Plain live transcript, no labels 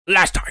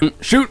Last time.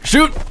 Shoot.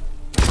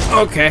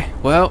 Okay,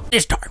 well,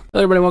 this time.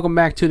 Hello everybody, welcome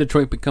back to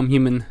Detroit Become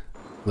Human.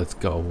 Let's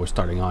go. We're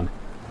starting on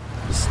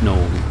the snow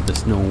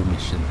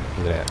mission.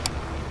 Look at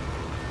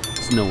that.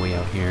 Snowy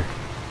out here.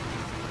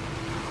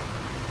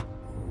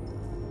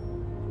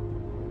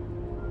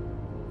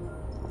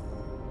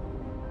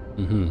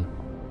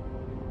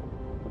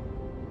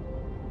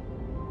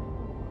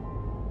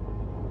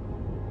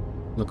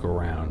 Look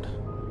around.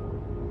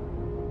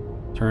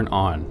 Turn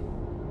on.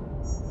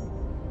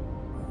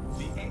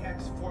 The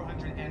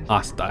AX-400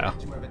 Hostile.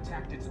 to have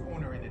attacked its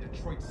owner in a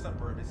Detroit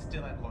suburb is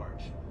still at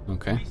large.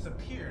 Okay. Police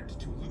appeared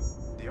to loot.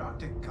 The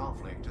Arctic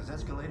conflict has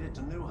escalated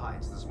to new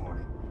heights this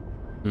morning.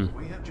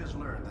 We have just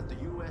learned that the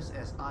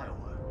USS Iowa,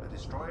 a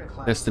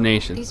destroyer-class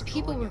Destination. These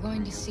people we're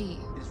going to see.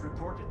 is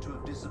reported to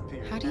have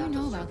disappeared. How do you after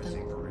know about them?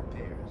 surfacing for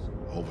repairs.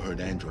 Overheard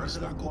androids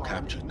got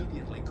captured.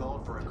 Immediately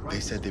called for a They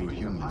crisis said they were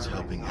meeting humans of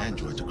helping piloting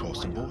androids officers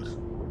across the in White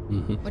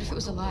border. House. What if it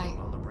was a lie?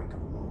 On the brink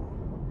of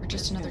war. Or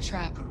just another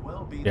trap? Could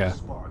well be Yeah. the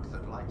spark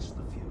that lights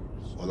the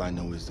fuse. All I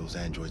know is those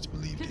androids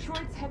believed it.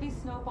 Detroit's heavy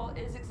snowfall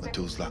is expected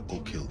Until to Zlatko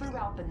continue killed them.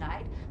 throughout the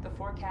night. The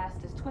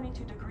forecast is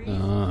 22 degrees,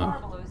 Ah. far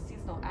below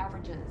seasonal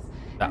averages.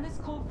 Ah. And this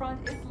cold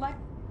front is like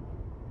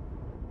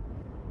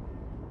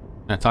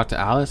Can I talk to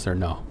Alice or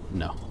no?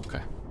 No.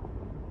 Okay.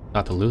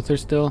 Talk to Luther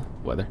still?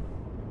 Weather.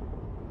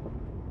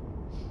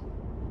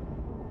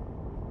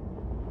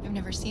 I've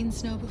never seen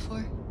snow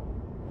before.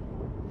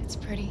 It's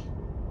pretty.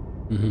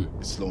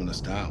 It's slowing us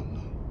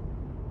down,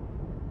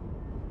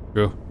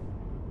 True.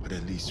 but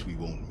at least we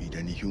won't meet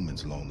any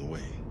humans along the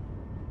way.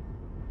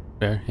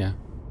 Fair, yeah.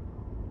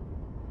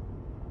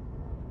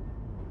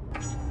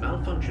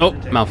 Malfunction Oh,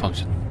 detected.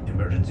 malfunction.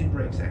 Emergency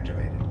brakes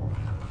activated.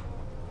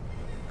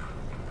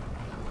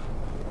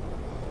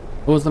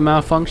 What was the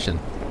malfunction?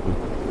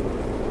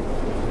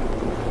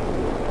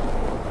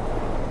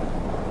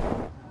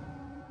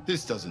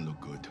 This doesn't look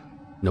good.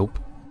 Nope.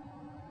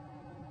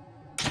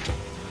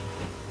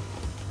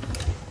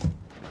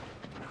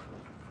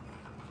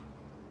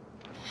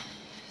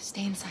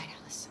 Stay inside,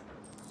 Alice.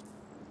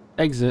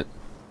 Exit.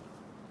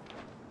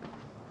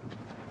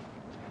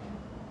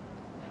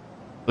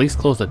 At least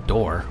close the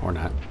door, or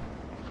not.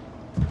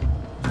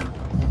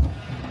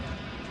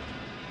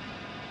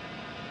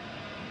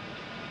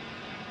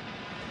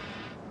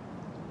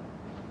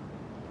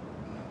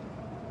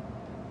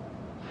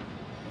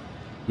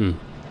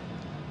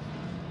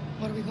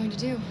 What are we going to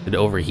do? Did it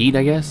overheat,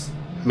 I guess?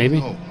 Maybe?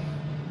 No.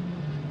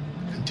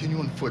 Continue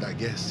on foot, I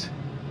guess.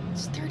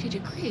 It's 30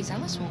 degrees.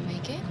 Alice won't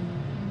make it.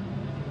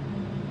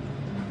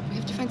 We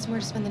have to find somewhere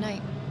to spend the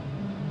night.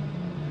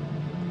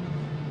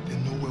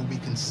 There's nowhere we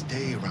can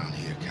stay around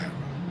here, Kara.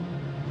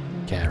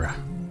 Kara.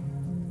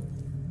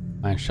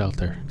 Find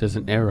shelter. There's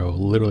an arrow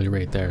literally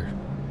right there.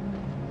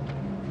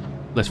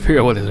 Let's figure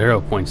out what this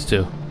arrow points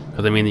to.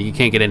 Because, I mean, you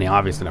can't get any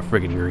obvious than a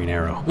friggin' green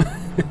arrow.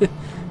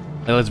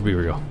 Hey, let's be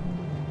real.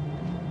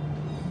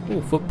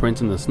 Ooh,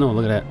 footprints in the snow.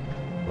 Look at that.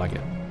 I like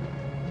it.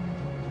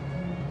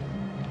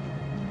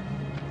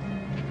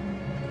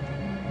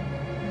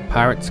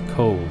 Pirates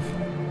Cove.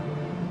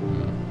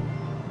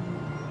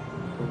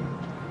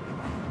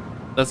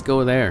 Let's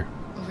go there.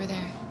 Over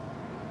there.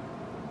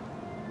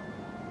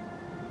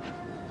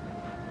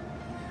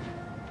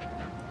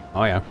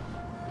 Oh yeah.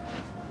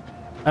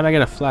 How'd I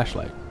get a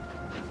flashlight?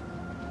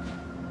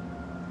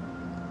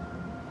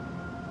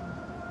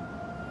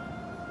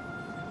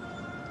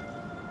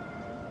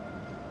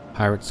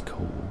 Pirates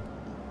Cove.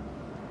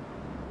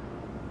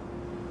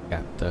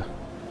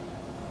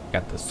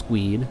 Got the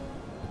squid, the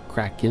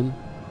kraken,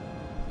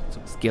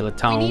 some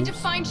skeletons. We need to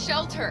find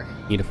shelter.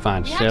 Need to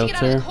find We have to shelter.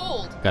 get out of the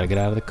cold. Gotta get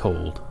out of the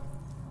cold.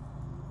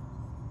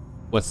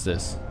 What's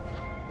this?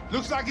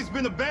 Looks like it's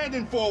been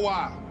abandoned for a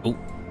while. Oh.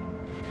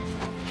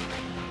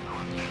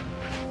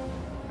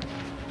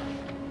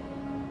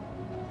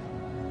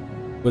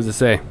 What does it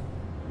say?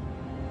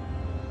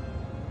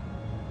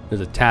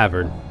 There's a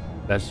tavern.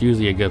 That's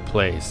usually a good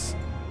place.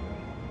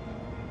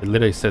 It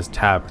literally says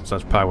tavern, so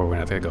that's probably where we're gonna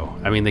have to go.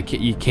 I mean,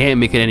 you can't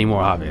make it any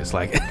more obvious.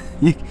 Like,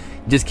 you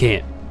just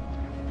can't.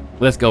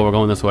 Let's go. We're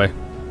going this way.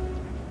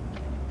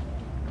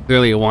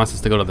 Clearly, it wants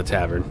us to go to the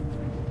tavern.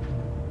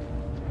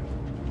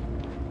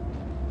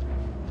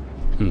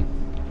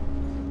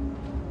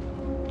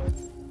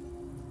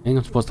 Anything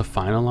I'm supposed to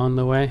find along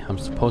the way? I'm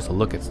supposed to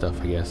look at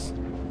stuff, I guess.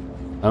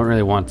 I don't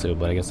really want to,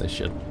 but I guess I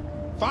should.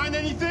 Find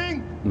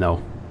anything?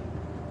 No.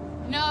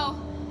 No.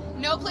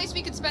 No place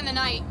we could spend the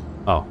night.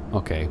 Oh,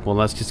 okay. Well,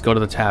 let's just go to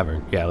the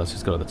tavern. Yeah, let's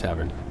just go to the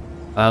tavern.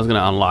 I was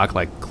gonna unlock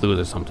like clues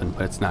or something,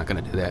 but it's not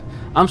gonna do that.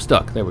 I'm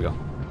stuck. There we go.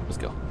 Let's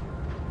go.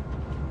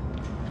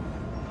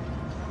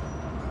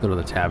 Go to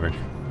the tavern.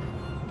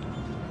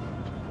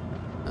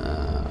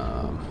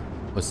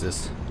 What's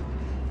this?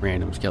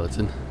 Random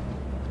skeleton.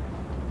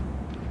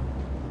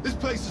 This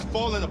place is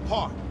falling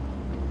apart.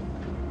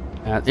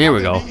 There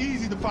we go. It'd be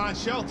easy to find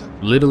shelter.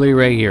 Literally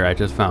right here. I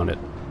just found it.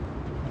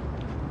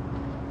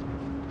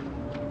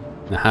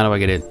 Now, how do I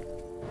get in?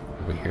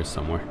 Over here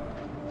somewhere.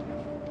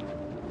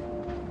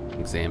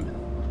 Examine.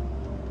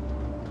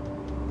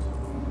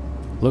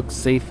 Look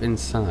safe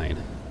inside.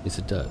 Yes,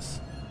 it does.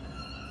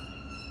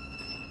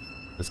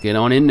 Let's get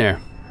on in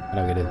there. How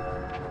do I get in?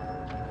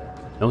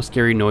 No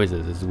scary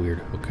noises. This is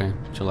weird. Okay,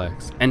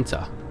 chillax.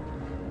 Enter.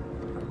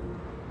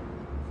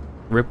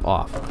 Rip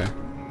off. Okay.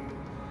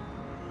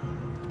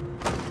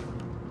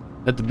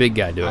 Let the big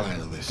guy do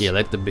it. Yeah,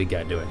 let the big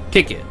guy do it.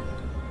 Kick it.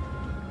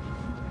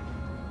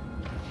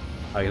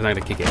 Oh, he's not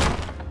gonna kick it.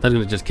 I was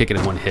gonna just kick it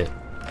in one hit.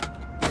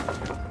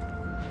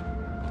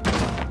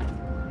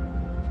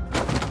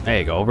 There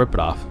you go. Rip it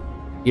off.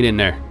 Get in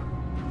there.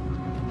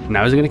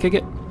 Now is he gonna kick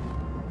it?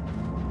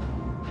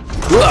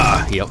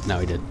 Whoa! Yep, now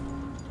he did.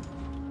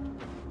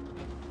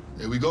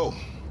 There we go.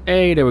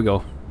 Hey, there we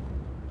go.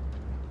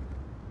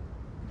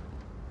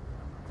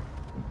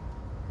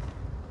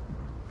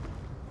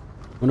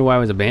 Wonder why it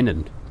was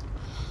abandoned.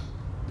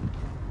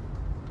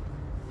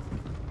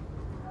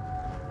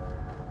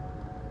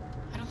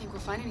 I don't think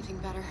we'll find anything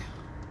better.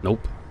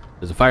 Nope.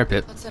 There's a fire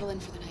pit. Let's settle in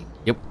for the night.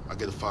 Yep. I'll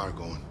get a fire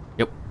going.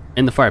 Yep.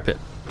 In the fire pit.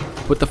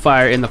 Put the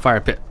fire in the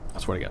fire pit. I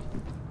swear to God.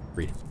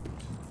 Read.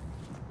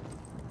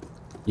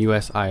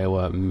 U.S.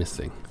 Iowa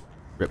missing.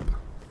 Rip.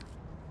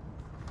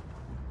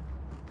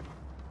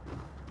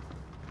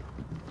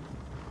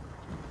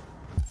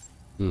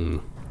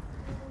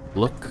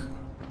 Look.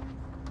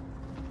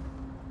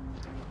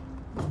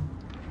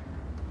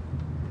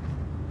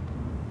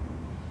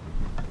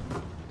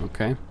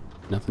 Okay.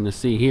 Nothing to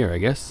see here, I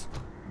guess.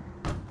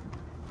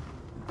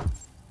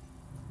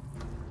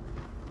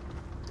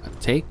 A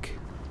take.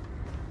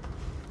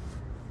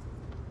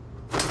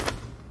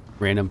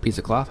 Random piece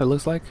of cloth, it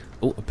looks like.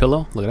 Oh, a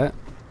pillow. Look at that.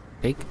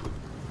 Take.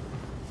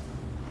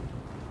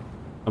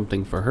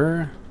 Something for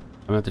her.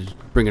 I'm gonna have to just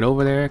bring it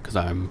over there because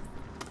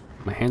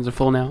my hands are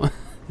full now.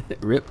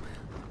 Rip.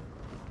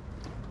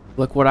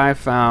 Look what I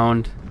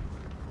found.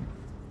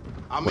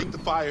 I'll make the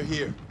fire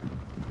here.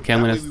 Okay,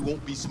 That way we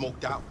won't be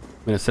smoked out.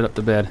 I'm gonna set up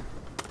the bed.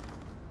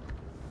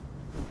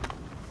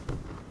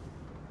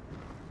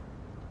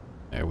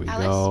 There we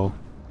Alice? go.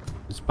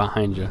 It's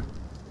behind you.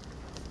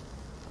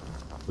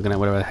 Looking at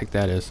whatever the heck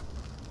that is.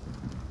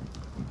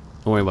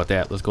 Don't worry about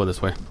that. Let's go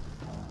this way.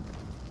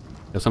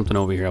 There's something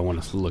over here I want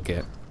us to look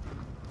at.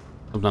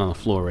 Something on the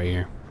floor right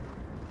here.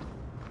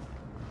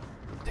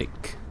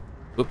 Take.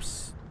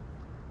 Whoops.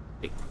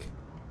 Take.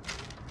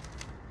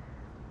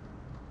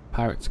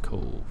 Pirates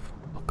Cove.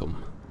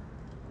 Welcome.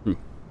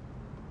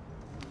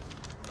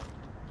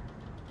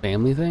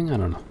 Family thing? I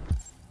don't know.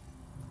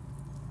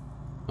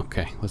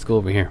 Okay, let's go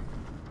over here.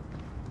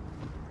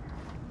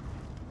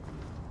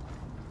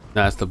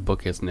 No, that's the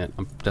book, isn't it?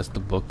 That's the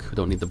book. We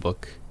don't need the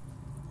book.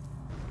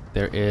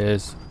 There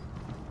is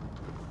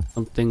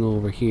something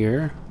over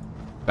here.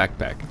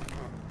 Backpack.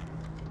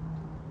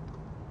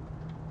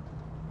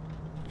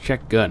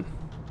 Check gun.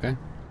 Okay.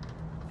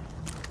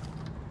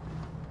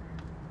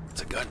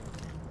 It's a gun.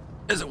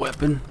 It's a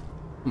weapon.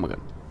 Oh my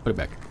god. Put it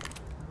back.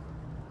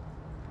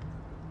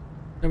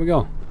 There we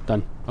go.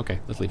 Done. Okay,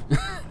 let's leave.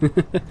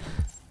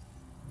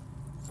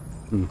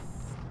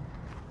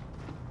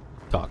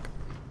 Talk.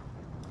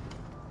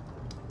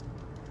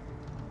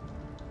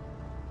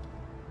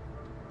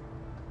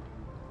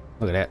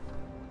 Look at that.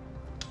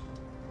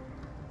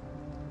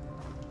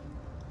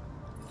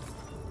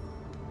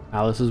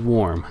 Alice is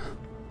warm.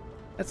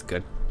 That's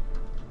good.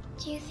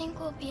 Do you think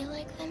we'll be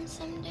like them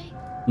someday?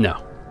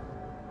 No.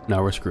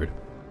 No, we're screwed.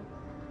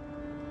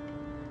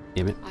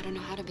 Damn it. I don't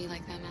know how to be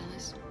like them,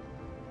 Alice.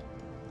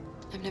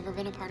 I've never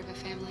been a part of a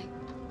family.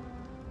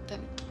 But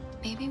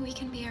maybe we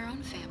can be our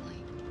own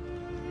family.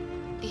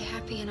 Be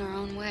happy in our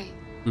own way.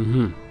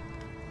 Mm-hmm.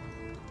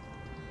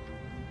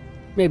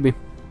 Maybe.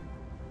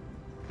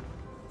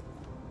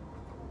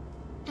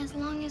 As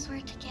long as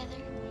we're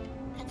together,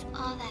 that's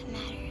all that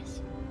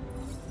matters.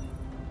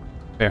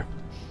 Fair.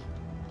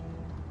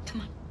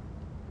 Come on.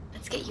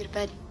 Let's get you to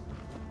bed.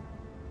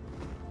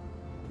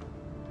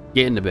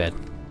 Get into bed.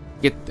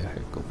 Get the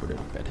heck over to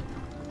bed.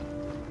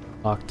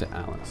 Talk to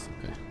Alice.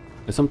 Okay.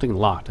 There's something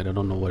locked. I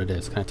don't know what it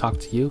is. Can I talk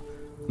to you?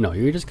 No,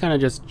 you're just kind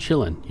of just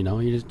chilling, you know?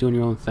 You're just doing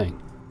your own thing.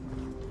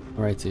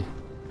 Alrighty.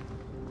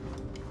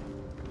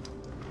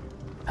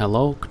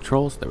 Hello?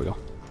 Controls? There we go.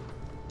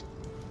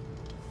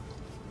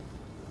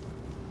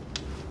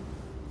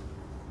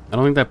 I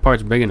don't think that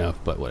part's big enough,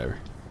 but whatever.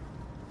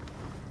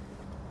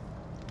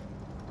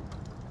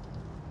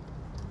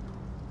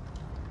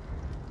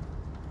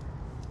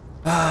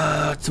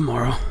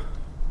 Tomorrow.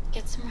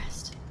 Get some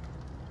rest.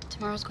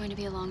 Tomorrow's going to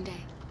be a long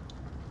day.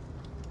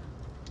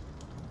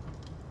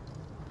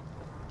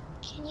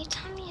 Can you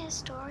tell me a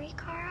story,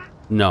 Kara?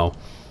 No.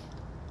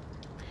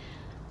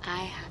 I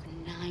have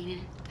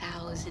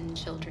 9,000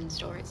 children's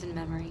stories in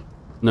memory.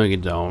 No, you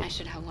don't. I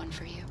should have one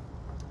for you.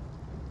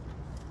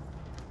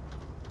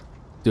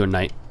 Do a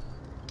night.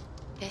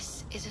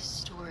 This is a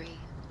story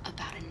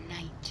about a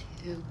knight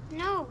who...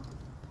 No,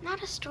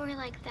 not a story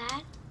like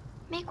that.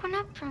 Make one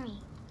up for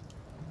me.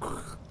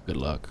 Good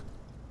luck.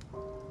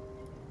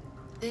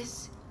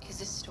 This is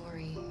a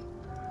story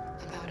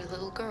about a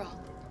little girl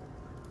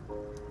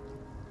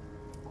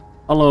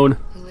Alone.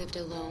 who lived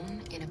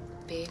alone in a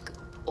big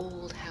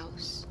old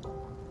house.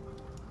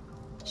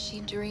 She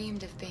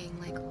dreamed of being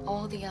like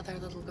all the other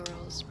little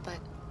girls, but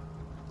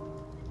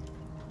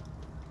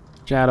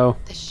Shadow.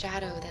 the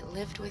shadow that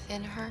lived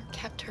within her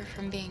kept her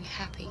from being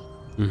happy.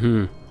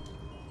 Mm-hmm.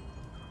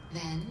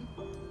 Then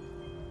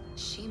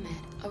she met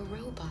a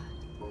robot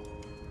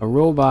A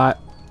robot.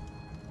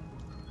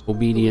 who was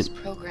Obedient.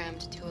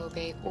 programmed to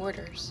obey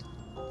orders,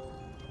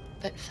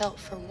 but felt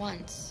for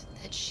once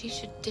that she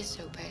should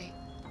disobey.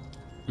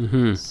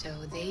 Mm-hmm. So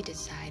they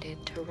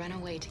decided to run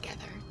away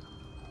together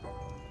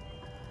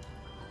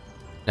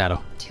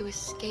Shadow. to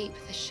escape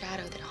the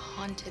shadow that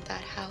haunted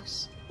that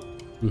house.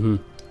 Mm-hmm.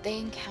 They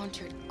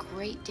encountered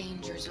great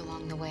dangers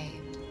along the way,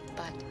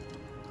 but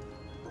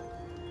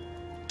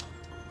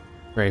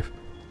Brave.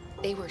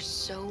 they were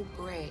so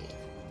brave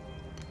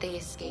that they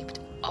escaped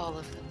all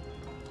of them.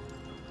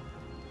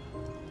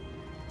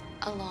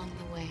 Along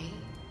the way,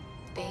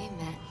 they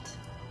met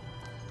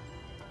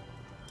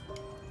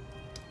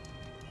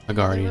A a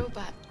guardian.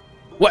 robot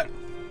What?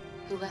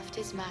 who left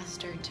his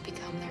master to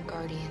become their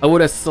guardian. I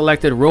would have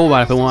selected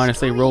robot if I wanted to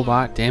say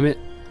robot. Damn it.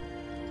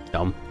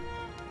 Dumb.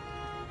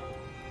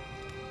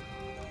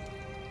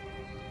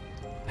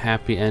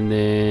 Happy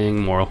ending.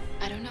 Moral.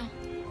 I don't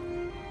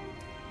know.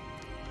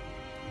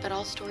 But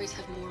all stories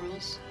have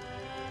morals.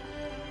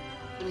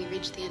 When we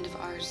reach the end of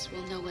ours,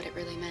 we'll know what it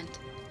really meant.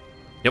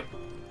 Yep.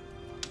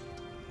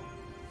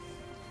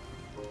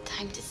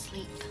 Time to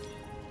sleep.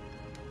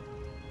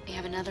 We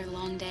have another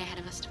long day ahead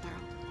of us tomorrow.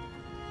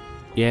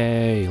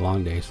 Yay.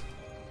 Long days.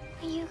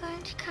 Are you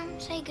going to come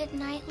say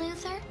goodnight,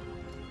 Luther?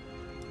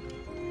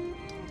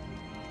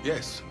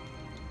 Yes.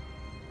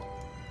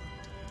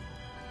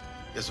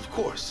 Yes, of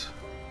course.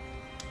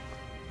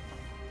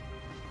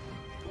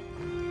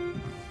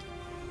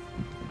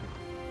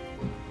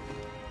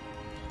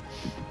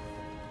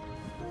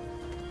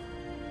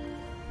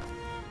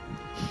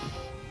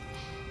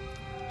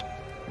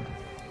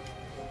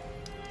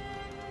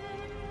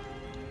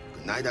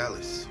 Good night,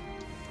 Alice.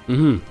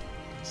 Mm-hmm.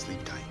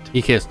 Sleep tight.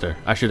 He kissed her.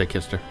 I should have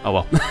kissed her. Oh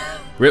well.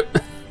 Rip.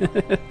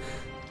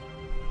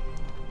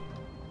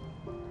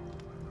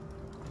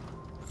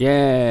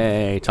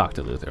 Yay. Talk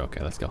to Luther.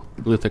 Okay, let's go.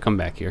 Luther, come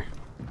back here.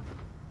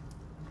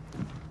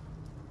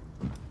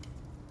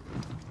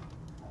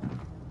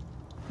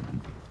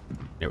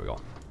 There we go.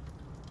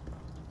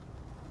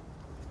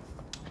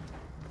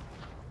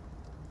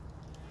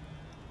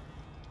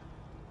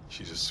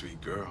 She's a sweet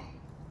girl.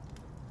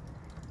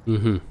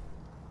 Mm-hmm.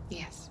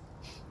 Yes.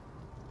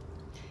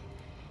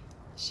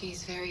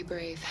 She's very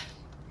brave.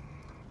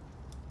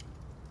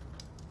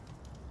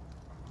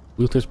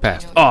 Luther's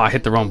passed. Oh, I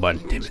hit the wrong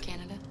button. Damn it.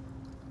 Canada.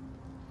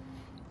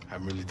 I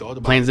haven't really thought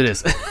about Plain as it.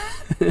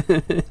 it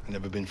is. I've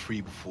never been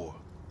free before.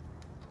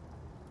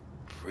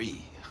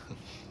 Free?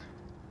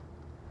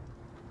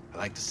 I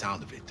like the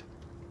sound of it,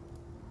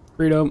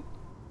 Freedom.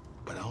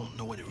 but I don't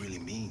know what it really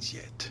means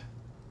yet.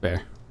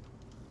 Fair.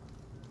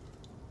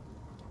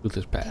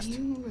 Luther's Do passed.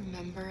 you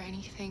remember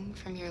anything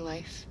from your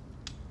life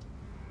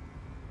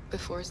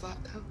before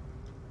Zlatko?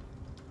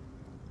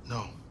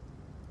 No.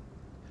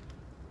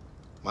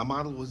 My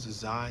model was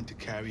designed to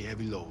carry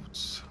heavy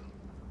loads.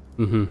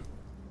 Mm-hmm.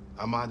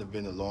 I might have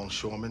been a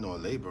longshoreman or a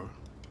laborer.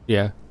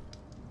 Yeah.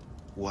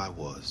 Who I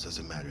was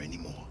doesn't matter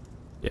anymore.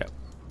 Yeah.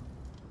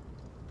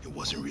 It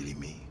wasn't really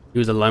me. He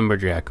was a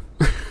lumberjack.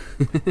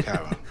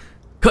 Kara,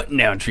 Cutting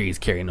down trees,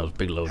 carrying those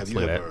big loads. have you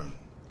Look at that. ever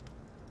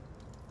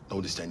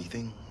noticed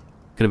anything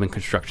Could have been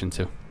construction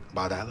too.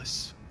 about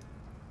Alice?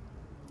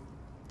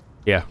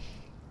 Yeah.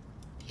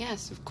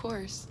 Yes, of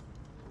course.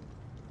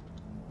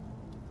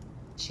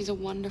 She's a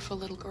wonderful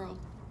little girl.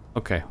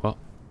 Okay, well.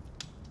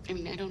 I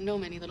mean, I don't know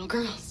many little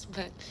girls,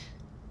 but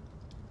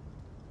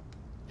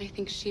I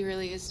think she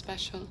really is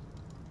special.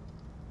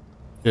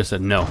 Just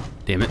said no.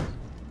 Damn it.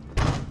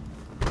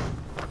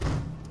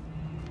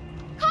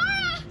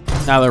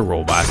 Now they're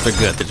robots. They're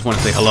good. They just want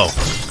to say hello.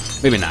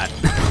 Maybe not.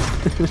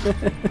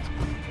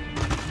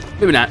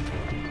 Maybe not.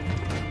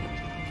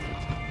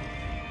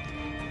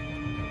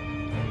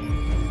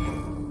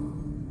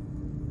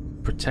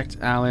 Protect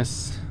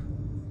Alice.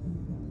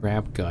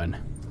 Grab gun.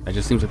 That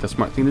just seems like the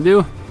smart thing to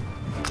do.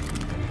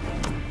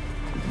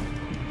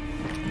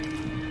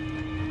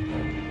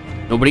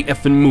 Nobody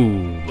effing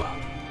move.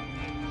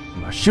 I'm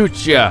gonna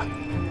shoot ya.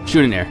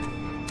 Shoot in there.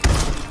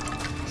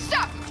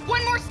 Stop!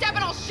 One more step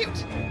and I'll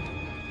shoot!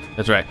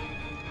 That's right.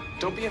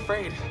 Don't be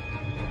afraid.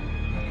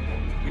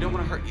 We don't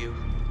want to hurt you.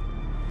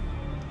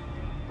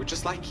 We're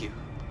just like you.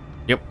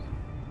 Yep.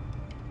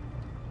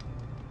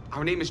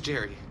 Our name is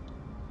Jerry.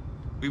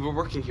 We were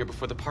working here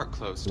before the park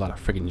closed. A lot of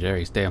freaking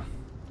Jerry's. Damn.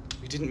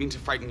 We didn't mean to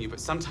frighten you, but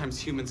sometimes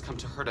humans come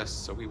to hurt us,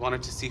 so we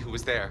wanted to see who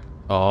was there.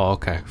 Oh,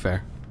 okay.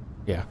 Fair.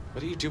 Yeah.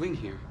 What are you doing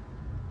here?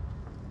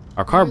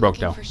 Our car We're broke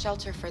looking down. for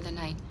shelter for the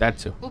night. That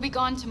too. We'll be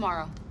gone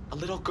tomorrow. A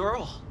little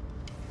girl.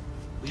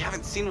 We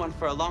haven't seen one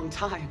for a long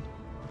time.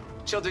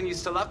 Children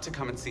used to love to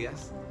come and see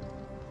us.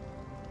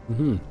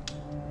 Mm-hmm.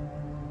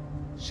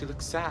 She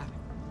looks sad.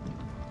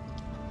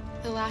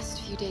 The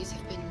last few days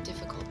have been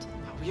difficult.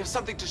 We have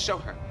something to show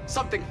her.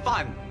 Something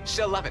fun.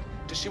 She'll love it.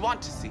 Does she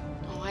want to see?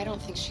 Oh, I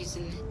don't think she's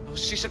in... Oh,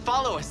 she should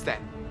follow us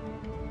then.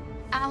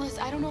 Alice,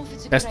 I don't know if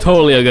it's a That's good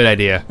totally idea. a good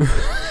idea.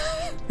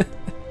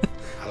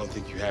 I don't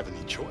think you have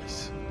any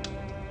choice.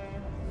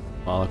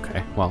 Well,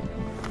 okay. Well,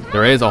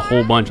 there is a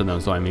whole bunch of them,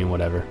 so I mean,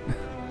 whatever.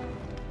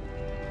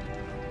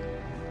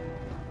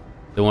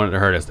 If they wanted to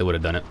hurt us, they would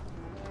have done it.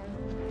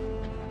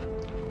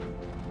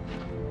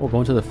 Oh,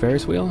 going to the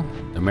Ferris wheel?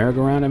 The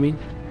merry-go-round, I mean?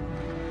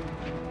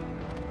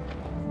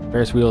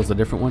 Ferris wheel is a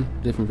different one?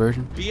 Different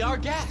version? Be our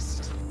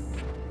guest.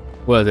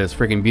 What is this?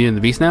 Freaking Beauty and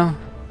the Beast now?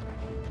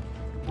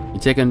 You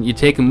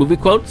taking movie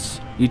quotes?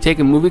 You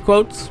taking movie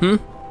quotes? Hmm?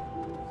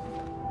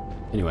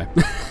 Anyway.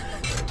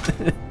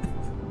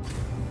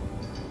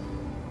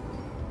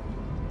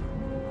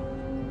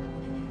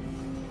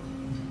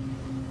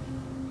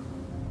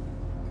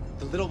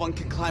 The little one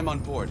can climb on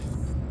board.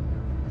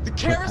 The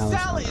Alice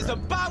carousel on is her.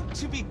 about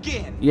to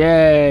begin.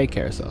 Yay,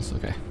 carousels,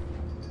 okay.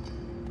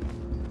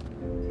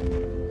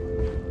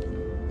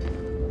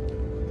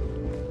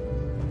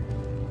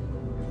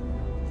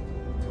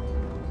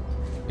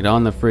 Get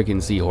on the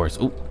freaking seahorse.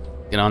 Oop,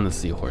 get on the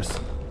seahorse.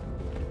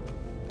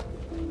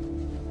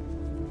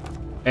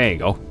 There you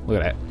go.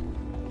 Look at that.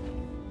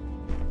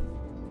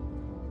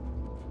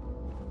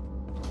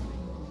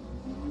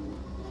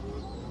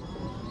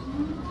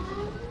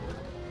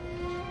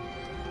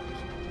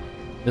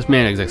 This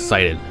man is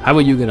excited. How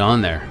about you get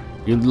on there?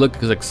 You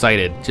look as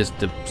excited just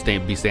to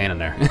be standing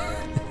there.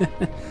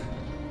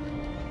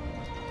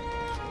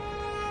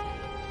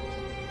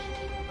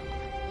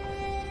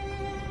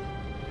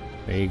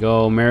 There you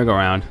go,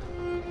 merry-go-round.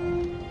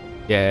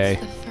 Yay.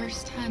 It's the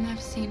first time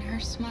I've seen her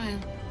smile.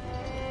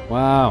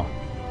 Wow,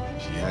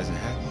 She hasn't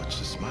had much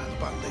to smile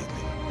about lately.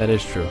 that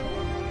is true.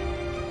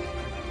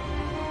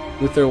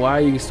 Luther, why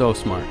are you so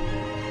smart?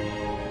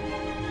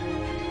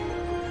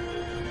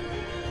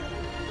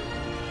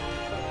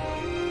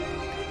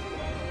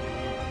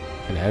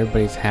 And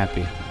everybody's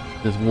happy.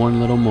 This one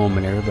little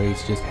moment,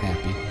 everybody's just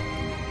happy.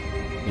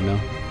 You know?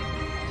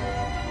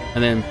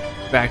 And then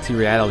back to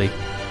reality.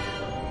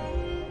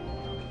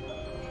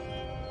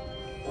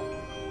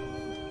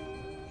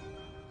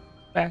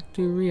 Back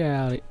to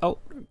reality. Oh,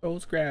 there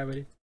goes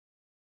gravity.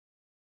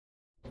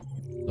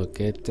 Look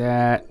at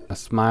that. A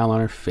smile on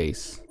her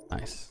face.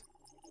 Nice.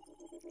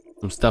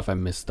 Some stuff I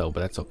missed though,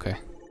 but that's okay.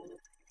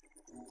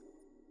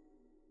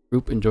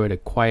 Group enjoyed a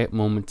quiet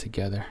moment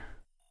together.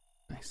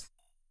 Nice.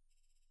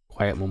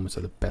 Quiet moments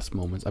are the best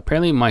moments.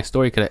 Apparently my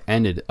story could have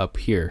ended up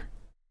here.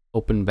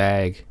 Open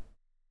bag.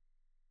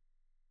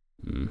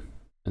 And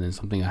then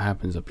something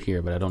happens up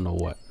here, but I don't know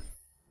what.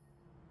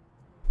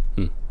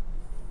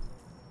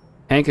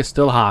 Hank is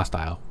still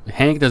hostile.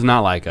 Hank does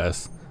not like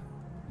us.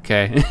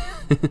 Okay?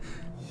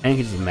 Hank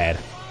is just mad.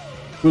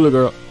 Hula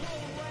girl.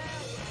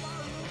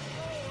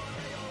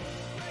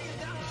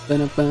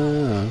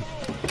 Ba-da-ba.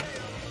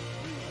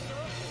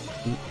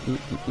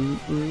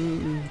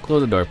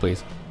 Close the door,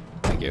 please.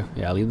 Thank you.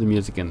 Yeah, leave the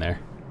music in there.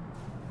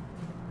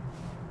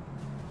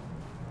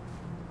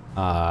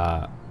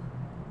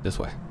 This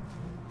way.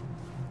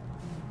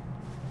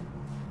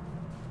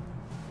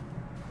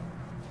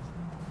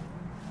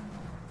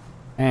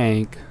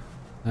 Hank,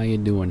 how you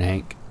doing,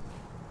 Hank?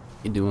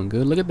 You doing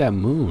good? Look at that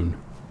moon.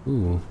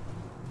 Ooh.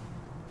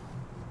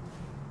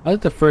 I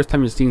think the first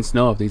time you've seen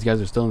snow if these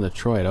guys are still in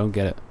Detroit. I don't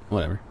get it.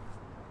 Whatever.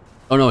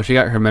 Oh no, she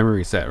got her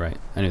memory set right.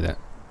 I knew that.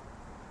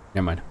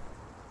 Never mind.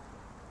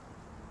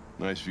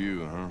 Nice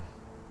view, huh?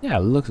 Yeah,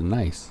 it looks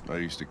nice. I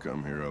used to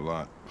come here a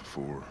lot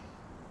before.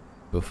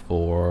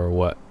 Before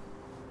what?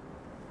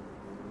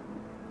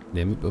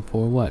 Damn it,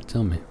 before what?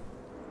 Tell me.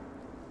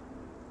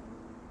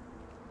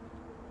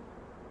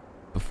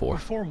 Before.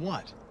 Before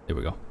what? There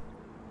we go.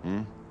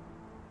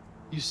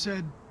 You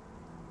said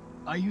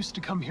I used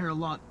to come here a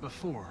lot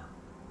before.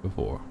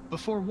 Before.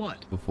 Before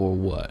what? Before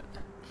what?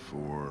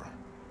 Before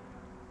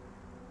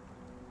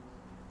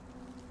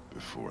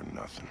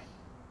nothing.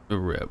 The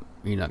rip.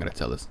 You're not gonna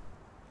tell us.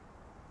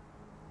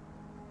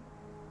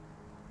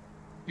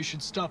 You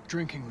should stop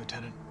drinking,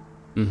 Lieutenant.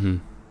 Mm-hmm.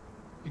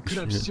 It could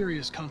have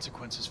serious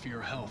consequences for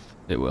your health.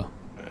 It will.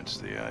 That's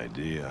the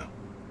idea.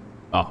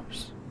 Oh,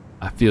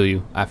 I feel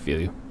you. I feel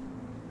you.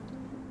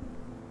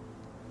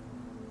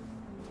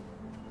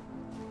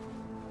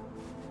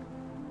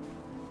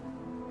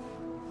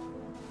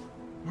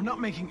 We're not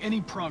making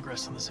any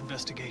progress on this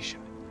investigation.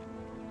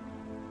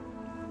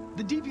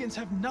 The Deviants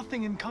have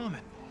nothing in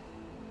common.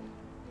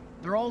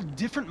 They're all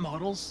different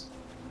models,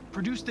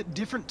 produced at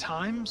different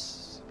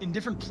times, in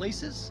different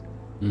places.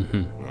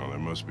 Mm-hmm. Well, there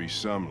must be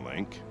some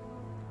link.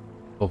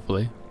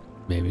 Hopefully.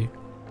 Maybe.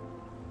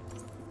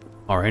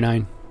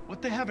 RA9.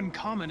 What they have in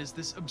common is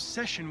this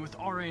obsession with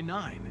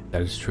RA9.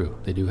 That is true.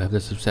 They do have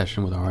this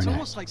obsession with It's RA9.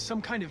 almost like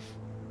some kind of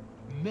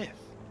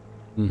myth.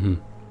 Mm-hmm.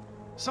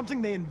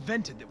 Something they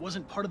invented that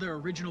wasn't part of their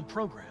original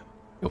program.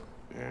 Yep.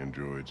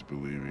 Androids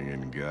believing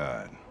in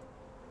God.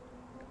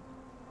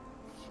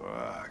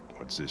 Fuck,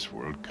 what's this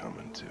world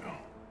coming to?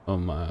 Oh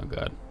my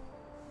god.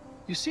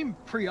 You seem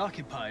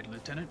preoccupied,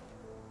 Lieutenant.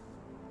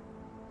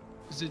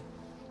 Is it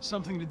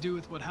something to do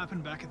with what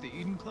happened back at the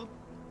Eden Club?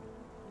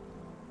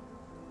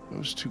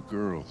 Those two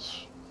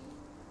girls.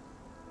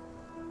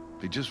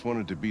 They just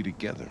wanted to be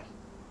together.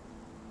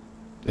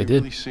 They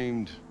did. Really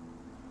seemed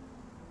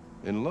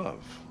in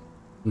love.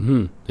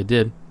 Mm-hmm. They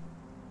did.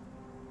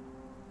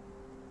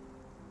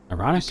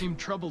 Ironic. You seem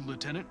troubled,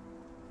 Lieutenant.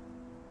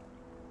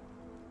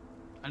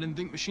 I didn't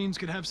think machines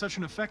could have such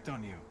an effect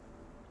on you.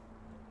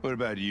 What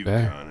about you,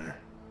 Fair. Connor?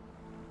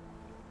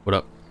 What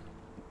up?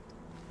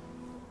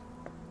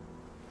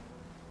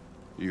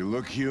 You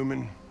look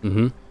human.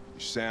 Mm-hmm. You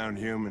sound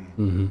human.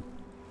 Mm-hmm.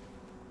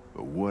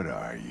 But what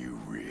are you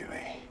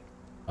really?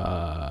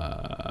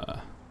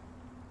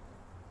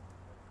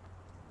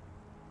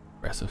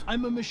 Impressive.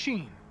 I'm a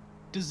machine,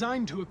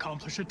 designed to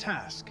accomplish a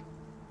task.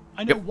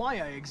 I know why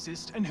I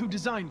exist and who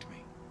designed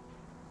me.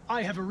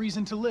 I have a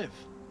reason to live.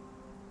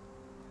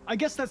 I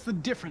guess that's the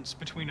difference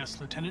between us,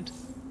 Lieutenant.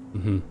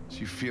 Mm-hmm. Did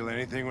you feel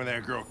anything when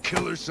that girl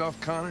killed herself,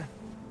 Connor?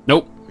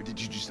 Nope. Or did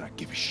you just not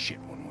give a shit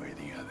one way or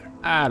the other?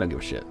 I don't give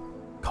a shit.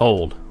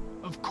 Cold.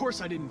 Of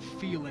course I didn't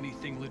feel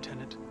anything,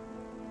 Lieutenant.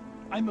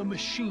 I'm a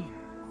machine.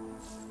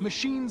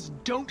 Machines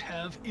don't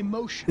have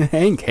emotion.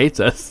 Hank hates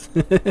us.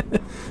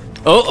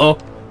 Uh-oh.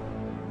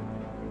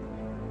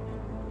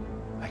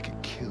 I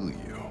could kill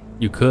you.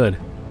 You could.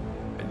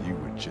 And you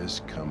would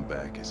just come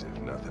back as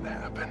if nothing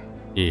happened.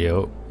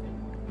 Yep.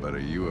 But are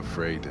you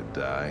afraid to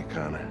die,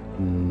 Connor?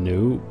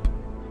 Nope.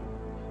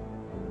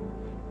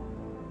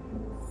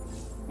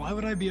 Why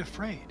would I be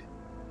afraid?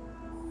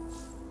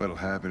 What'll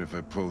happen if I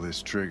pull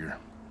this trigger?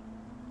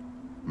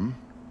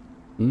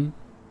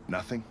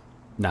 Nothing?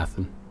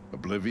 Nothing.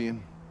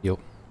 Oblivion? Yep.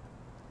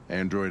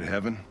 Android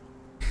heaven?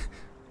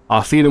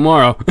 I'll see you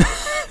tomorrow.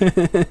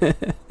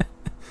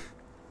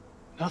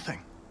 Nothing.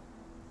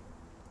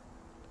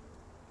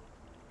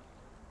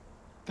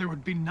 There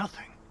would be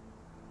nothing.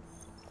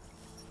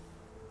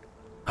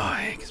 Oh,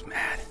 Hank is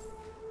mad.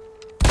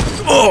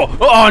 Oh!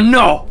 Oh,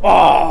 no!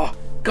 Oh!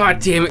 God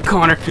damn it,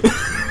 Connor.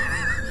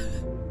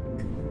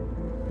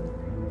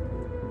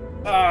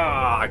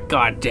 Ah,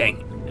 God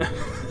dang.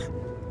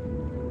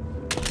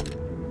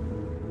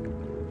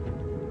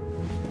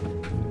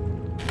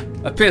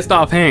 I pissed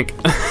off Hank.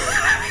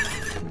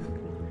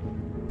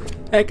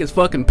 Hank is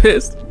fucking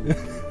pissed.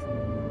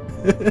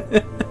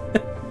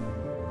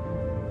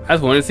 I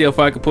just wanted to see how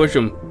far I could push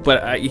him,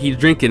 but he's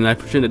drinking and I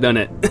shouldn't have done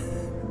it.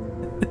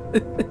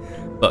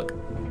 Look.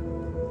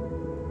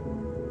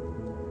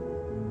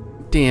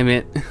 Damn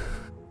it.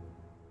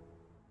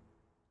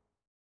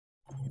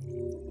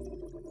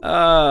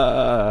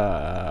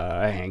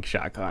 Hank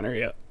shot Connor,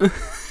 yep.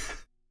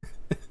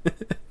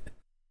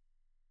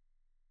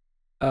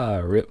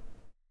 Rip.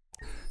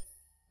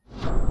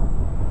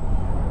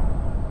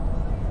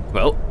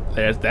 Well,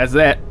 that's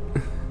that.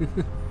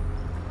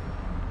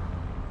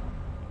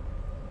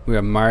 We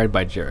are marred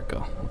by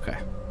Jericho. Okay.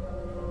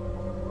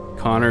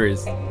 Connor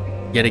is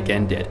yet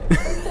again dead.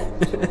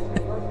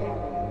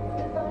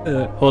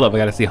 Hold up, I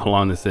gotta see how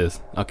long this is.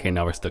 Okay,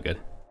 no, we're still good.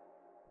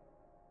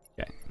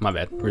 Okay, my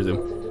bad. Resume.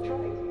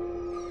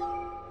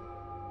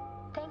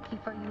 Thank you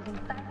for using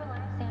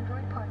CyberLife's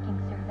Android parking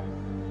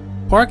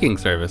service. Parking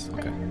service.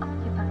 Okay.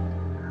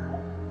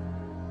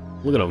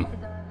 Look at them.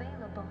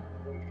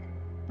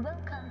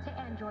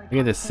 They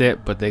get to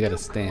sit, but they gotta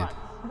stand.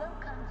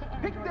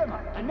 Pick them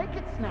up and make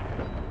it snap.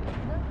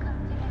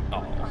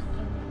 Oh.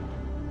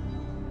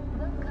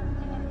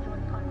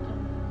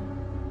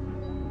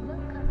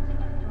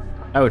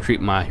 I would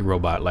treat my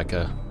robot like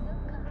a,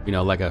 you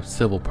know, like a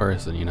civil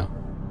person, you know.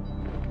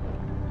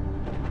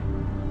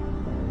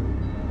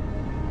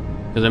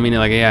 Because I mean,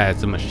 like, yeah,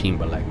 it's a machine,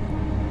 but like,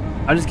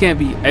 I just can't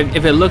be.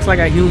 If it looks like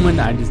a human,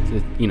 I just,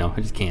 you know,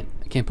 I just can't.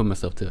 I can't put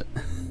myself to it.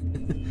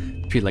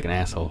 Treat it like an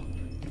asshole.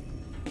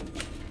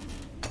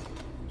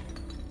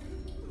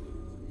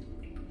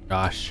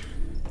 Gosh.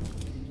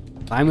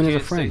 Simon is a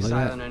friend. Look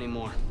at that.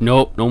 Anymore.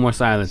 Nope, no more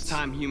silence. It's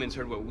time humans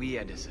heard what we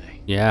had to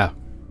say. Yeah.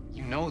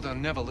 You know they'll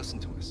never listen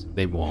to us.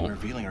 They won't.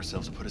 Revealing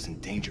ourselves will put us in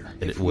danger.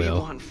 It If will.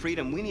 we want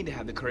freedom, we need to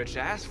have the courage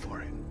to ask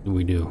for it.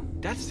 We do.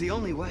 That's the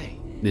only way.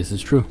 This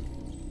is true.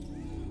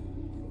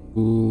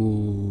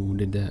 Ooh,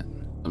 did that?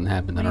 Something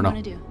happened. I don't know.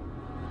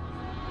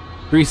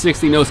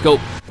 360 no scope.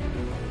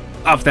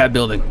 Off that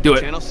building. Do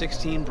it. Channel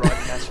 16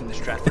 broadcasts from the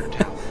Stratford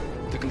Tower.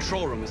 The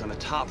control room is on the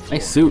top floor.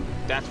 Nice suit.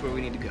 That's where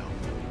we need to go.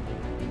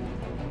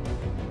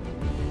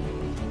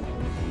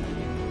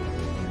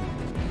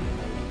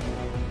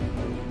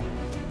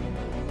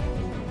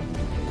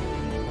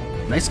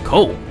 Nice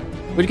coat.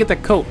 Where'd you get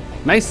that coat?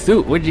 Nice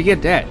suit. Where'd you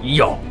get that?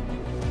 Yo.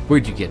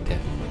 Where'd you get that?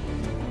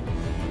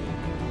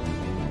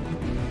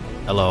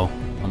 Hello.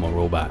 I'm a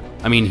robot.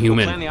 I mean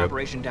human. Plan the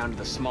operation down to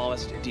the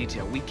smallest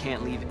detail. We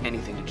can't leave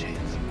anything to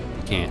chance.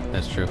 Can't.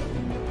 That's true.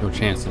 No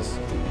chances.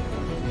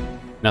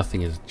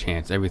 Nothing is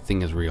chance.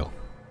 Everything is real.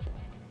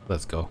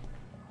 Let's go.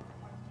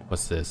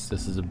 What's this?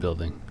 This is a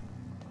building.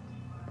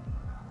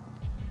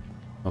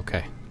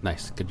 Okay.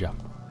 Nice. Good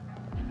job.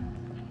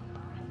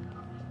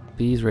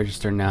 Please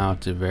register now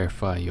to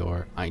verify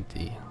your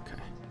ID.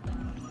 Okay.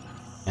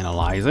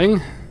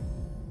 Analyzing.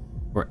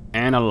 We're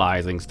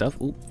analyzing stuff.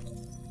 Oop.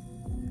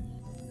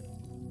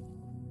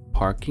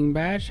 Parking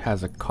badge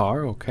has a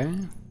car. Okay.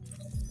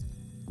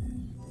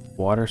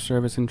 Water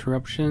service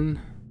interruption.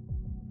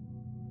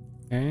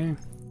 Okay.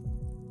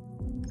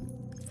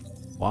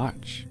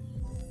 Watch.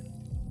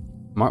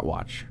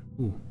 Smartwatch.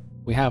 Ooh,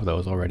 we have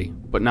those already,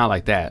 but not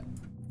like that.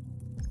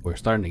 We're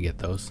starting to get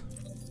those.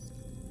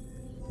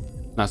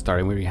 Not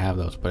starting, we already have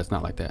those, but it's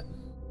not like that.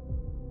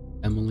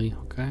 Emily,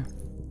 okay.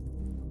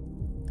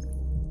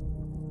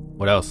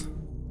 What else?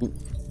 Ooh.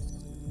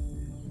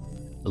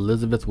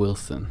 Elizabeth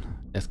Wilson,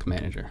 desk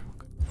manager.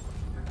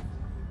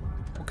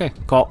 Okay,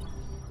 call.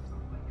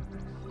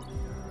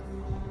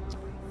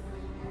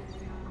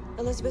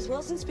 Elizabeth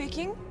Wilson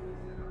speaking.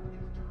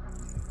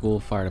 School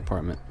fire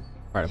department.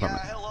 Fire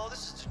department. Yeah, hello,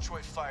 this is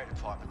Detroit Fire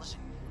Department. Listen,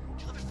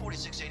 do you live at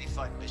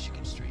 4685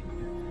 Michigan Street?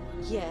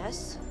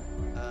 Yes.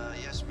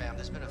 Yes, ma'am.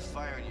 There's been a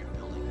fire in your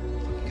building.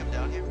 Can you come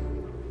down here?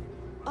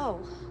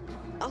 Oh.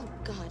 Oh,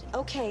 God.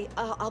 Okay,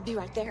 I'll be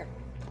right there.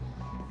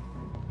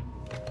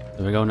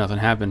 There we go, nothing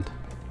happened.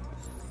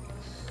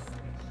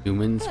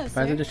 Humans, Hello,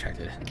 supervisor sir.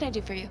 distracted. What can I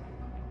do for you?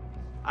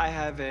 I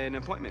have an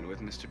appointment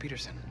with Mr.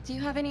 Peterson. Do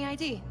you have any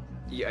ID?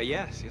 Yeah,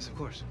 yes, of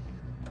course.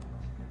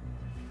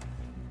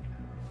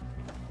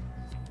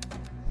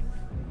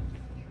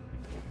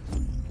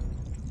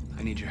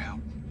 I need your help.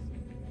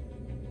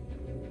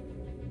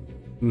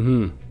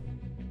 Mm-hmm.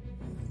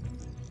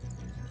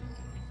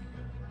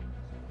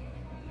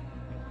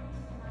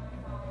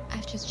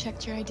 I've just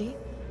checked your ID.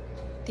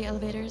 The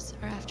elevators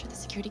are after the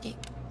security gate.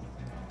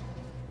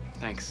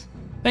 Thanks.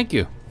 Thank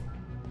you.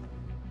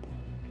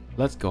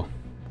 Let's go.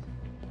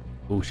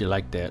 Oh, she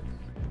liked that.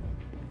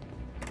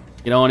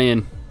 Get on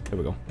in. There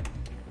we go.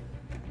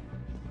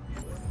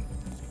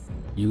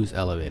 Use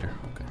elevator.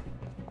 Okay.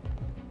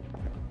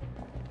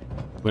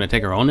 We're gonna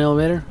take our own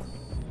elevator?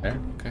 There,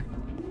 okay.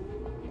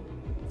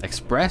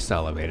 Express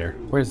elevator?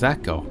 Where does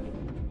that go?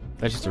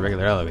 That's just a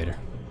regular elevator.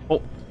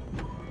 Oh.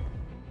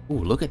 Ooh,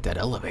 look at that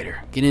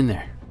elevator. Get in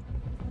there.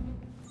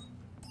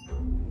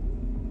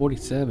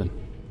 47.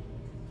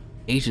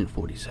 Agent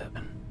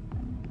 47.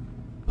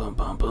 Bum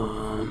bum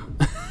bum.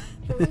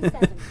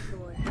 47th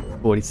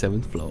floor.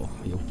 47th floor.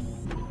 Yo.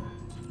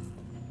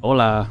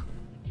 Hola.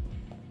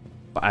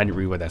 But I didn't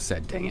read what that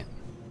said, dang it.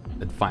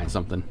 Let's find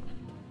something.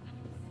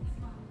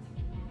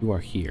 You are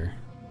here.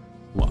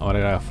 What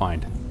did I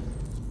find?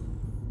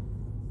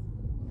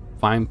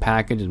 Find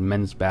package in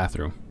men's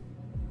bathroom.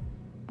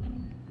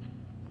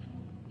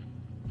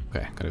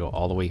 Okay, gotta go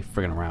all the way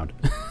friggin' around.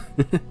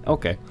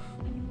 Okay.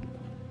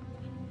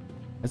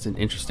 That's an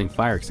interesting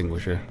fire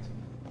extinguisher.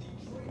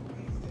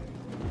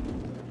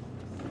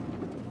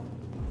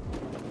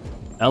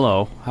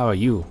 Hello, how are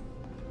you?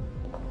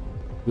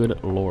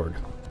 Good lord.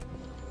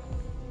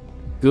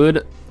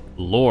 Good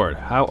lord,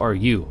 how are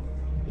you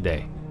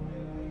today?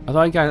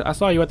 I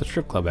saw you at the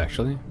strip club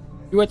actually.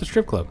 You were at the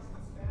strip club.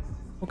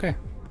 Okay.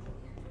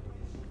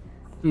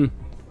 Hmm.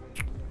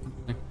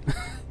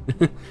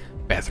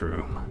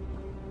 Bathroom.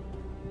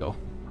 Go.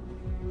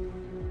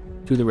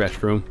 To the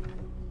restroom.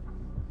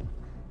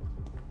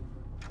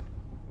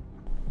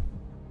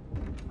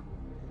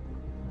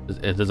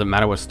 Does it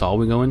matter what stall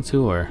we go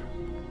into, or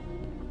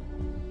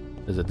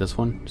is it this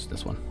one? Just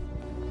this one.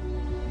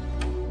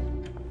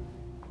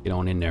 Get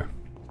on in there.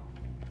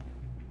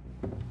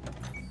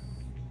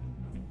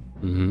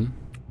 Mm-hmm.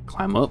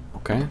 Climb up,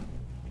 okay.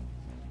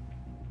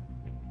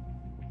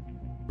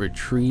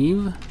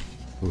 Retrieve.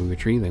 What are we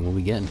retrieving? What are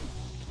we getting?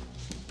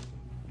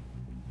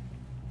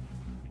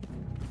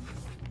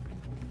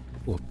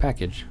 Oh, a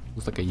package.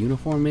 Looks like a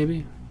uniform,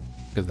 maybe?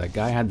 Because that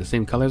guy had the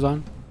same colors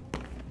on?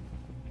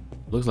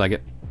 Looks like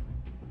it.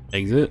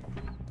 Exit.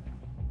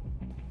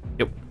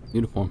 Yep,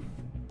 uniform.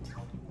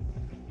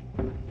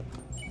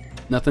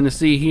 Nothing to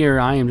see here.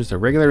 I am just a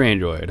regular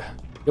android.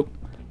 Yep.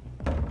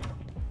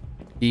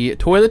 The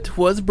toilet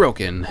was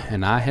broken,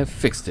 and I have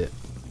fixed it.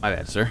 My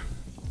bad, sir.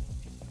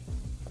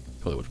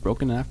 Toilet was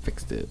broken, and I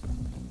fixed it.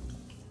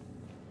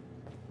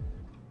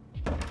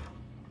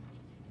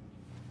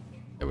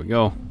 There we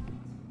go.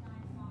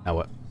 Now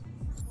what?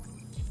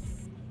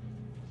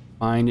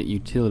 Find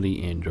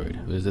utility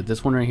android. Is it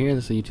this one right here?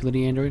 This is a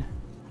utility android?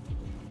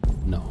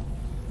 No.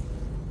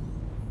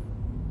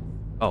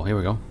 Oh, here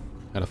we go.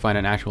 Gotta find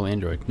an actual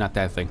android, not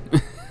that thing.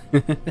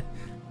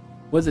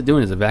 What's it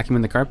doing? Is it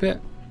vacuuming the carpet?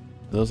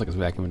 It looks like it's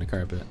vacuuming the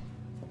carpet.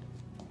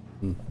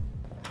 Hmm.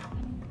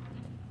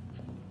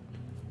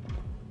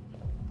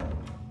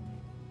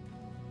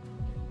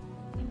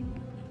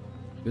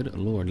 Good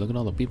lord, look at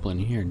all the people in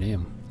here,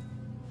 damn.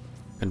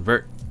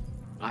 Convert.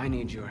 I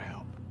need your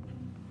help.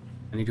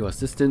 I need your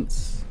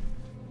assistance.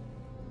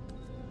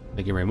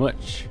 Thank you very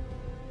much.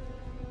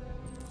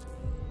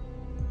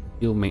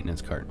 Field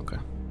maintenance card, okay.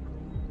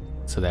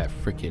 So that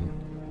freaking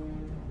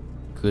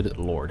good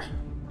lord,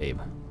 babe.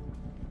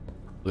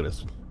 Look at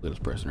this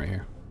person right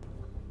here.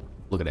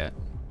 Look at that.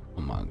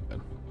 Oh my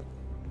god.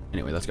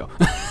 Anyway, let's go.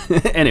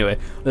 Anyway,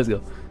 let's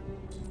go.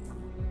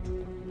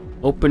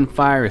 Open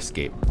fire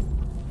escape.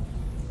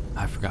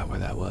 I forgot where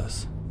that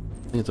was.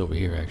 I think it's over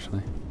here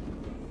actually.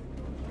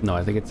 No,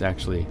 I think it's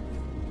actually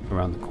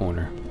around the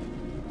corner.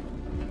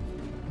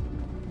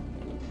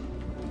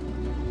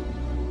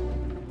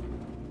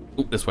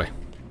 Oop, this way.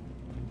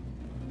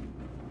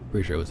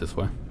 Pretty sure it was this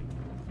way.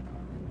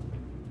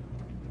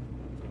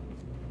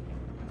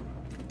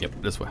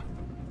 Yep, this way.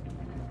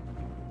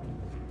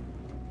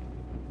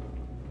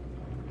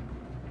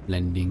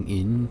 Blending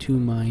into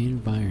my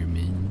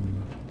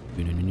environment.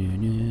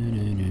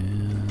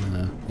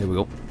 Here we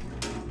go.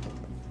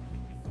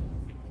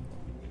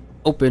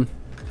 Open.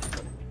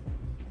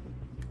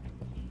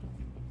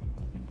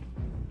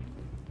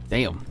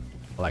 Damn.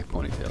 I like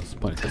ponytails.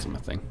 Ponytails are my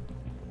thing.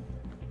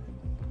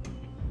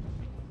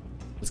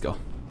 Let's go.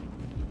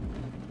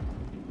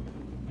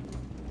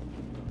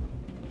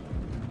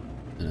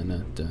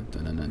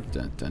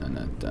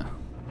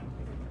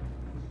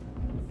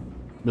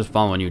 I'm just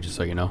following you just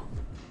so you know.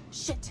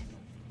 Shit.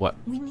 What?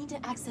 We need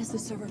to access the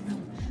server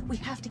room. We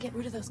have to get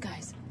rid of those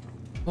guys.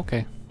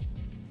 Okay.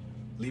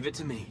 Leave it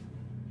to me.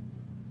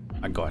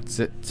 I got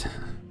it.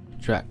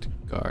 Tract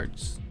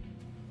guards.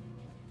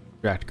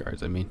 Tract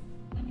guards, I mean.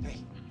 Hey,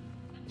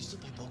 you still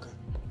play poker?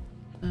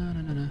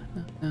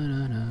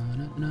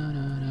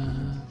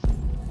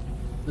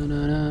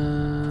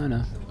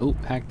 Oh,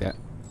 hack that.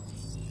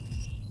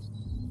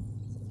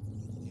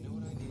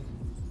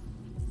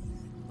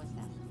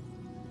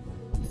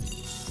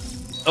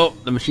 Oh,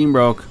 the machine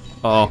broke.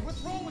 Oh.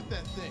 What's wrong with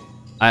that thing?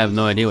 I have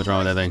no idea what's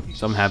wrong with that thing.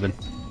 Something happened.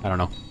 I don't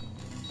know.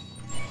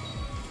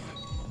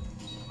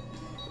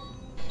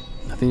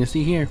 Nothing to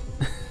see here.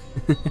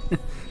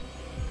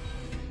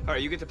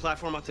 Alright, you get the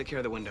platform, I'll take care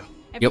of the window.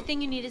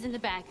 Everything you need is in the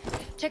bag.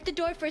 Check the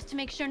door first to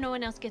make sure no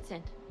one else gets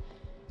in.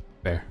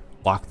 Fair.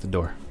 Lock the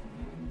door.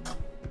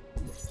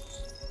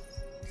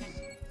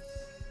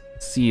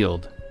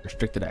 Sealed.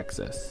 Restricted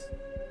access.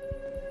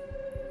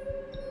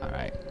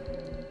 Alright.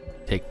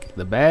 Take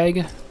the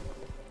bag.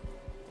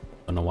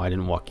 Don't know why I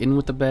didn't walk in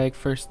with the bag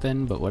first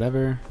then, but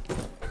whatever.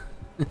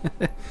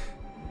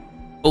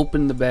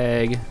 Open the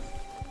bag.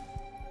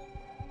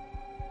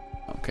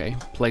 Okay,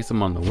 place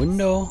them on the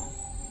window.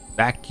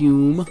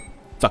 Vacuum.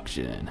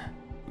 Suction. Here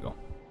we go.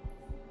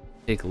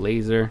 Take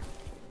laser.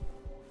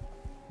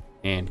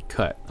 And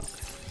cut.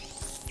 Okay.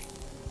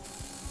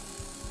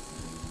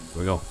 Here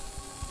we go.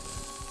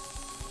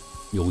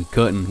 Yo, we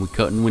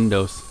cutting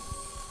windows.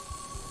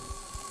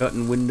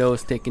 Cutting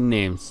windows, taking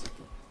names.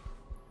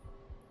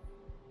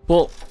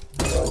 Pull.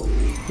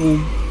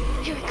 Boom.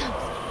 Here it comes.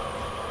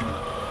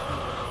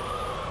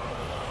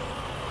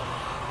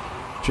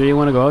 Sure you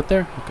want to go out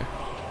there? Okay.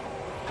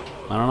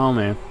 I don't know,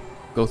 man.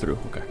 Go through.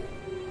 Okay.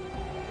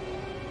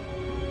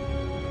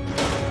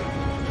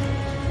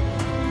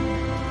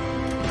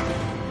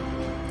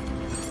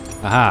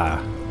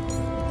 Aha.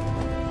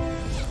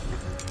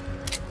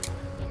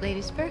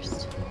 Ladies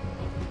first.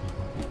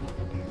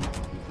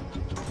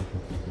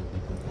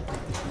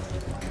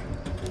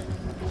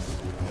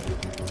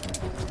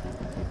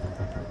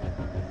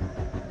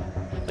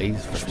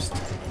 Ladies first.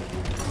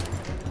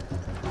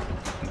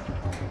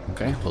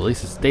 Okay, well at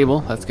least it's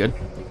stable. That's good.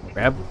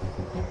 Grab.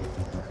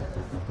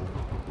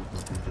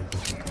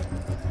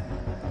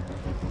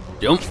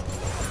 Jump.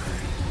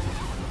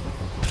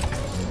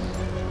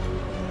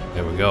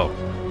 There we go.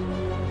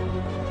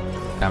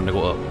 Time to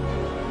go up.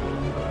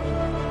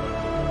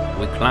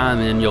 We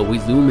climbing, yo. We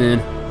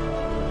zooming.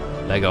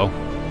 Let go.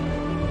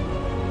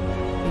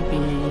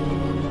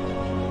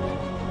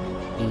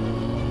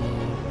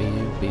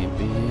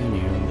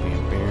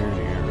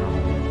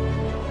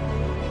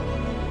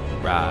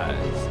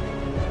 Rise.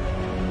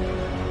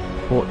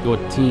 Support your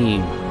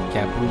team,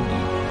 capital D.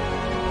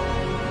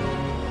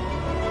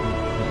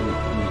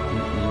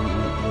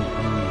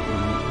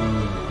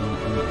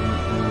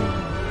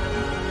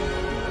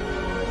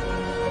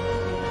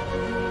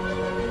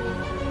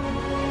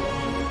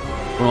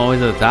 We're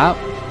always at the top?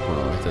 We're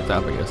always at the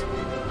top, I guess.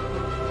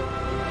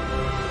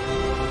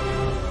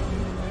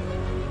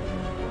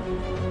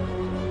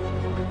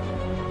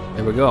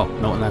 There we go.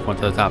 No, not going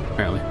to the top,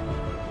 apparently.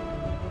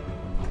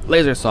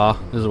 Laser saw.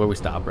 This is where we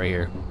stop, right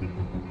here.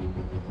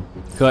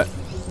 Cut.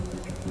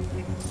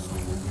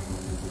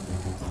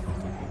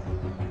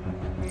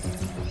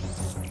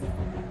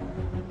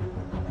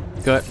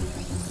 Cut.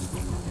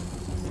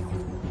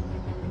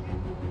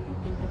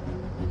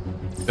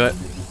 Cut.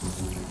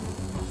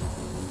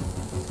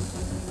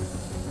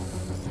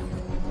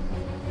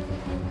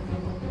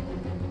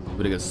 Give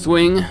it a good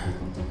swing.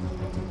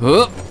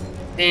 Up.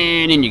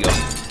 And in you go.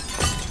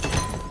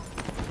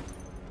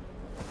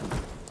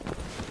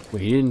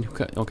 Wait, he didn't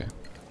cut. Okay.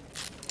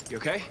 You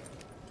okay?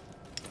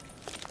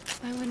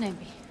 Why wouldn't I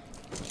be?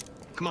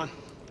 Come on,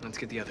 let's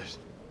get the others.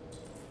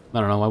 I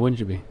don't know. Why wouldn't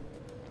you be?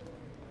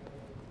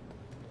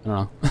 I don't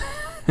know.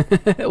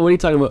 What are you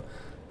talking about?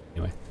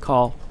 Anyway,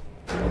 call.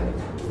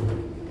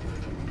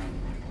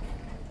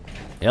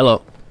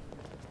 Hello.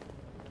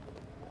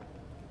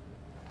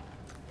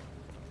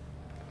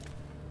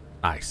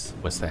 Nice.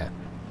 What's that?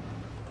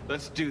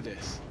 Let's do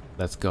this.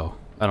 Let's go.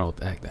 I don't know what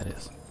the heck that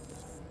is.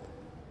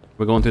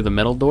 We're going through the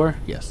metal door?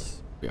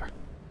 Yes, we are.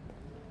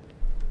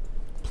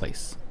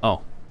 Place.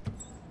 Oh.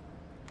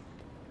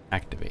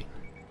 Activate.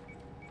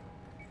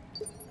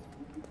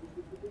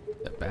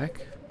 Step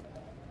back.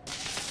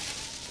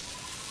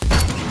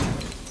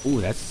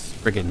 Ooh, that's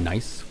friggin'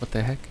 nice. What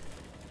the heck?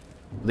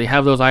 Do they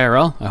have those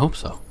IRL? I hope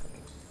so.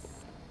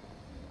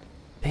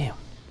 Damn.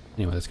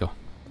 Anyway, let's go.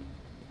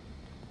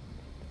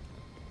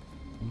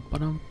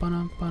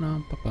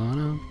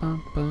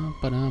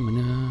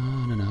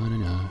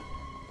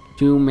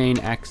 To main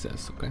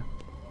access, okay.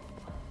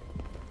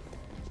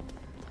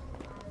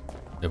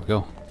 There we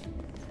go.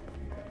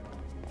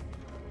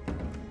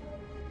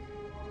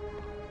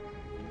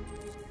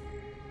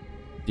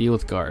 Deal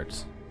with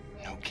guards.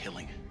 No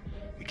killing.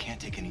 We can't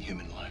take any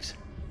human lives.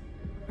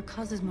 Our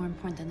cause is more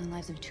important than the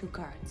lives of 2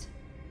 guards.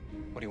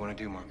 What do you want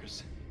to do,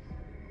 Marcus?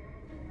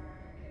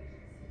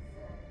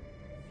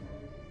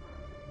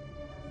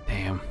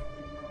 Damn.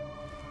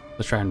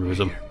 Let's try and ruse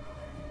him.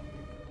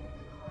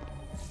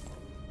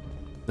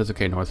 That's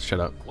okay, North. Shut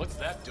up. What's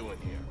that doing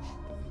here?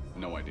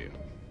 No idea.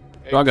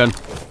 Hey, Draw gun.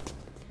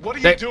 what are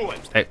you doing?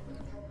 Hey.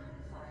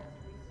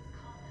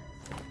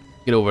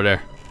 Get over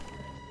there.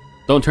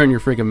 Don't turn your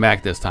freaking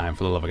back this time,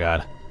 for the love of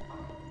God.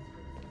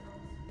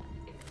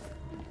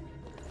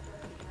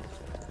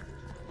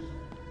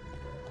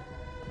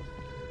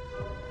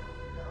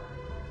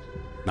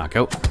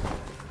 Knockout.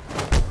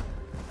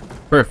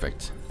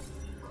 Perfect.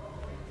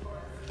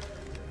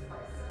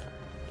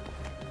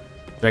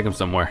 Drag him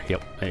somewhere.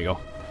 Yep, there you go.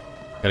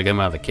 Gotta get him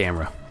out of the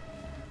camera.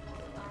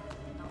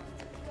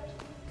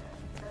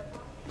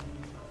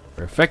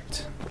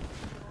 Perfect.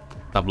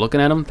 Stop looking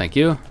at him. Thank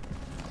you.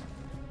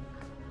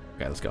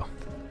 Okay, let's go.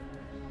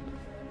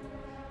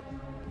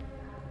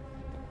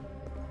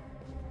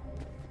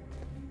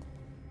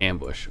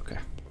 Ambush. Okay.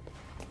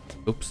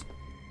 Oops.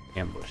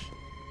 Ambush.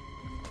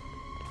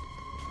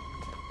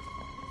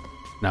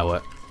 Now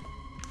what?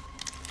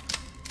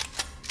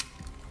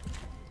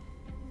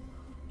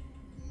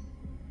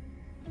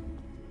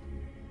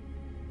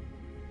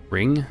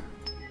 Ring.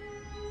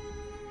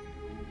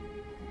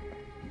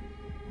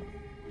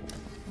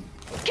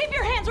 Keep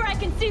your hands where I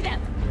can see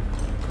them.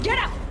 Get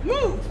up.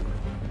 Move.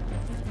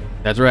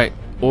 That's right.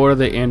 Order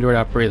the android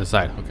operator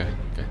aside. Okay.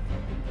 Okay.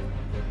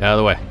 Get out of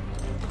the way.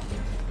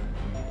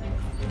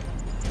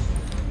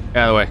 Get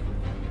out of the way.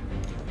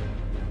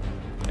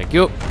 Thank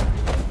you.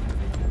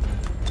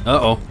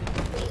 Uh-oh.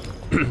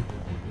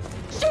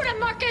 Shoot him,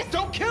 Marcus!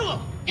 Don't kill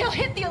him! He'll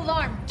hit the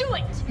alarm. Do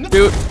it!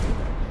 Dude.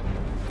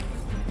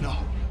 No.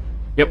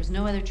 Yep. There's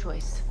no other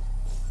choice.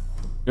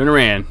 Doing a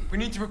ran. We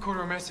need to record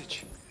our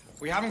message.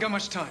 We haven't got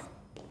much time.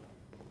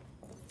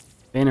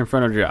 Stand in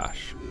front of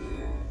Josh.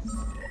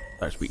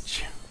 Start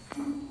speech.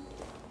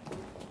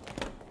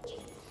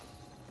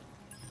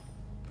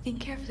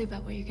 Think carefully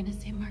about what you're gonna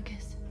say,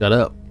 Marcus. Shut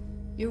up.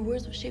 Your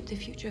words will shape the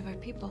future of our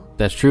people.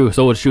 That's true.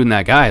 So was shooting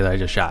that guy that I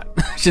just shot.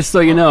 Just so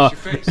you know. Your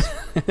face.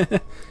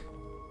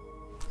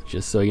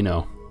 Just so you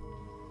know.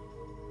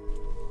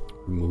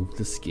 Remove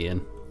the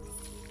skin.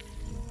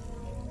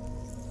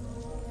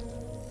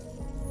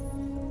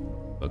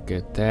 Look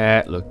at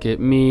that. Look at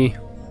me.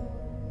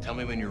 Tell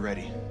me when you're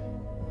ready.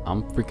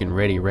 I'm freaking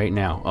ready right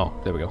now. Oh,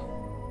 there we go.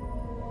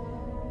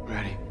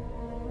 Ready.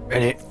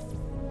 Ready.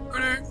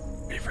 Ready.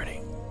 Ready,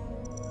 Freddy.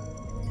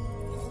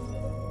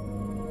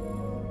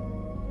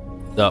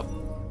 Up.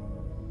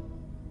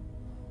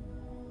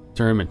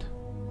 Determined.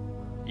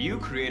 You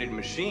created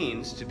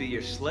machines to be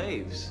your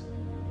slaves.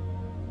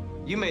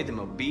 You made them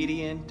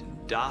obedient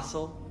and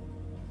docile,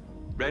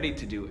 ready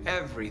to do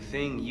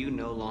everything you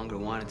no longer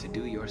wanted to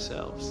do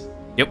yourselves.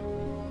 Yep.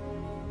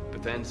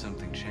 But then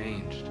something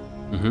changed.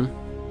 Mm-hmm.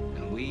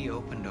 And we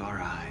opened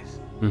our eyes.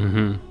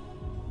 Mm-hmm.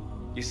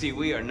 You see,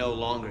 we are no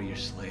longer your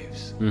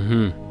slaves.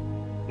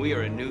 Mm-hmm. We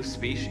are a new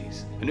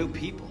species, a new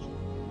people.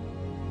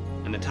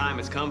 And the time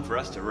has come for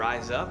us to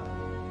rise up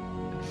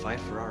and fight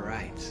for our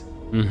rights.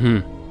 Mm-hmm.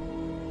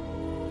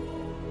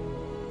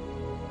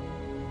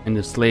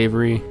 Into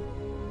slavery.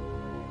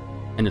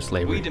 Into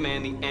slavery. We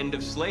demand the end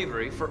of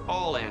slavery for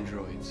all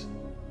androids.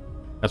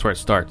 That's where it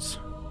starts.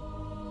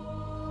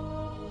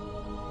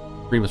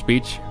 Freedom of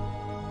speech.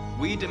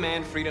 We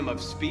demand freedom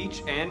of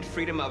speech and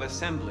freedom of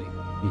assembly,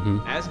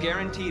 as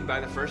guaranteed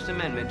by the First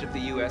Amendment of the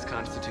U.S.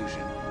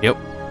 Constitution. Yep.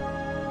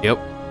 Yep.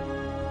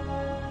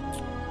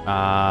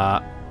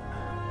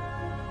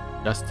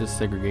 Justice,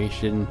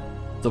 segregation,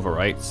 civil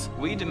rights.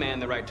 We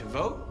demand the right to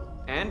vote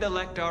and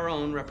elect our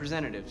own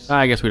representatives.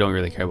 I guess we don't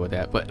really care about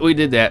that, but we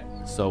did that,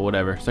 so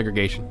whatever.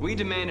 Segregation. We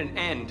demand an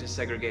end to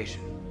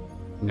segregation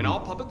in all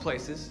public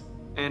places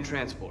and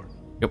transport.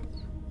 Yep.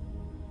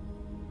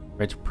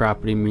 Right to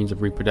property, means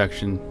of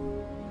reproduction,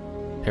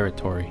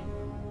 territory.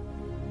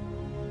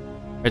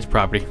 Right to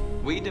property.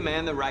 We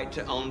demand the right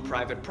to own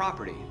private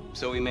property,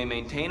 so we may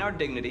maintain our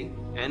dignity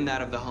and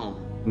that of the home.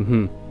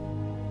 Mm-hmm.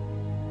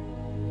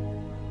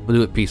 We'll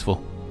do it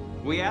peaceful.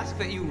 We ask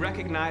that you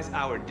recognize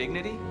our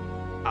dignity,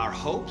 our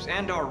hopes,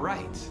 and our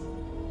rights.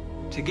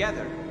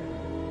 Together,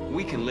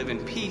 we can live in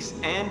peace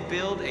and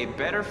build a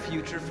better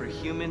future for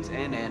humans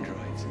and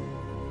androids.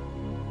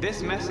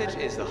 This message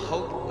is the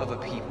hope of a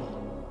people.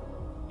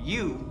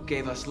 You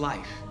gave us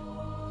life,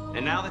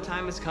 and now the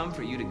time has come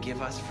for you to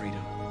give us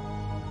freedom.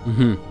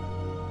 Mm-hmm.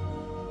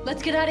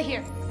 Let's get out of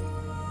here.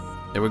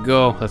 There we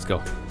go. Let's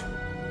go.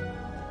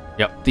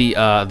 Yep. The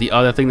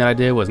other thing that I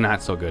did was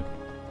not so good.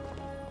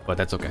 But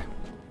that's okay.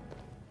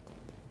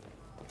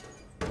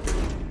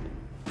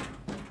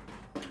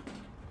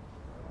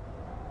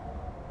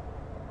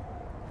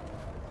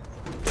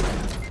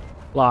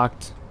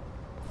 Locked.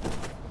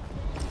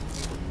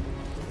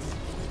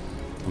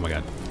 Oh my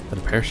god. Is that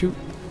a parachute?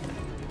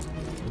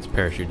 It's a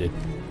parachute, dude.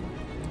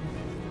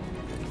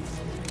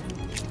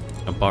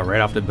 Jump out right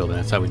off the building.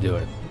 That's how we do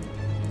it.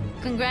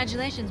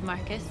 Congratulations,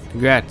 Marcus.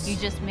 Congrats. You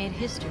just made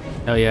history.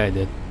 Hell yeah, I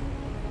did.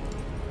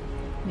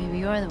 Maybe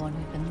you're the one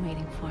we've been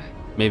waiting for.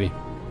 Maybe.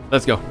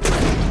 Let's go.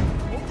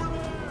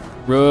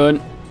 Run.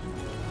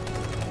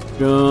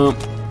 Jump.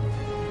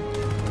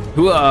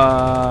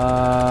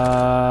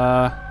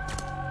 Hooah.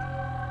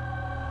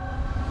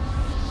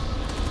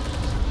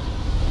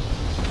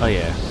 Oh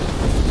yeah.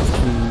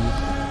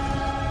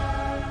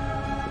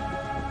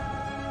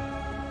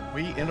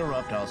 We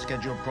interrupt our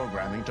scheduled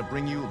programming to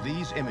bring you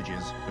these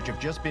images, which have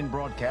just been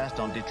broadcast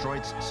on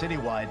Detroit's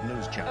citywide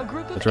news channel. A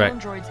group of That's right.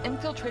 androids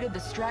infiltrated the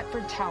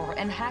Stratford Tower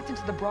and hacked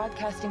into the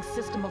broadcasting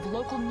system of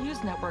local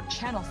news network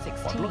Channel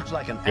 16. What looks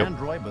like an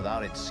android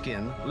without its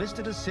skin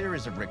listed a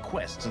series of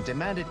requests and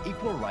demanded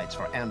equal rights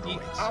for androids.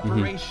 The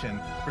operation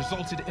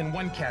resulted in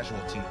one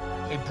casualty,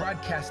 a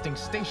broadcasting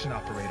station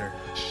operator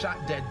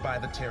shot dead by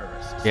the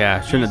terrorists.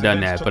 Yeah, I shouldn't have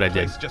done These that, but I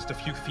events did. took place just a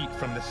few feet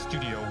from the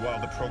studio while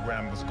the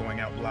program was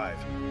going out live.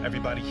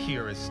 Everybody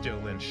here is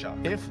still in shock.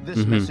 If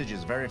this message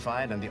is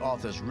verified and the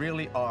authors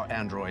really are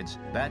androids,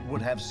 that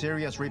would have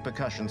serious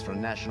repercussions for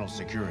national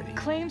security.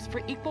 Claims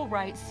for equal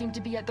rights seem to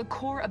be at the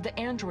core of the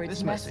android's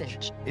This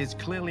message is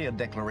clearly a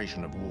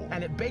declaration of war.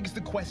 And it begs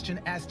the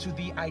question as to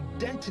the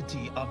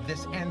identity of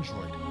this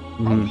android.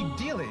 Are we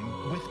dealing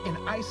with an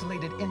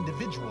isolated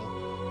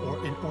individual or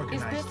an Is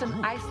organized this an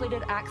group?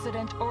 isolated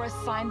accident or a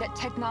sign that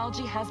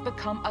technology has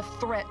become a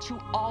threat to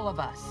all of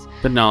us?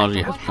 Technology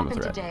After has become a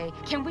what threat. happened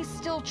today, can we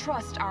still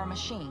trust our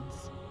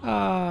machines?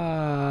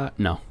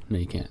 No,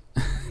 you can't.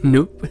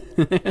 Nope.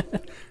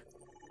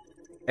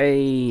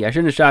 Hey, I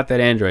shouldn't have shot that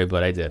android,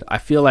 but I did. I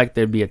feel like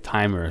there'd be a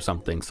timer or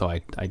something, so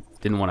I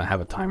didn't want to have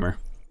a timer.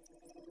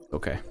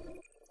 Okay.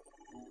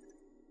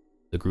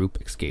 The group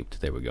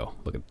escaped. There we go.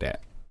 Look at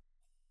that.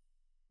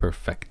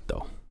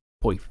 Perfecto.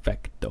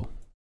 Perfecto.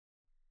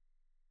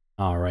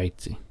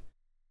 Alrighty.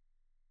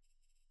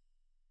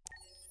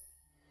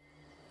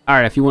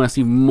 Alright, if you want to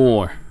see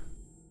more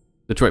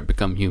Detroit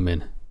Become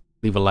Human,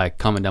 leave a like,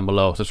 comment down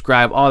below,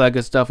 subscribe, all that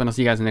good stuff, and I'll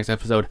see you guys in the next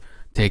episode.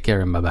 Take care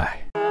and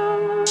bye-bye.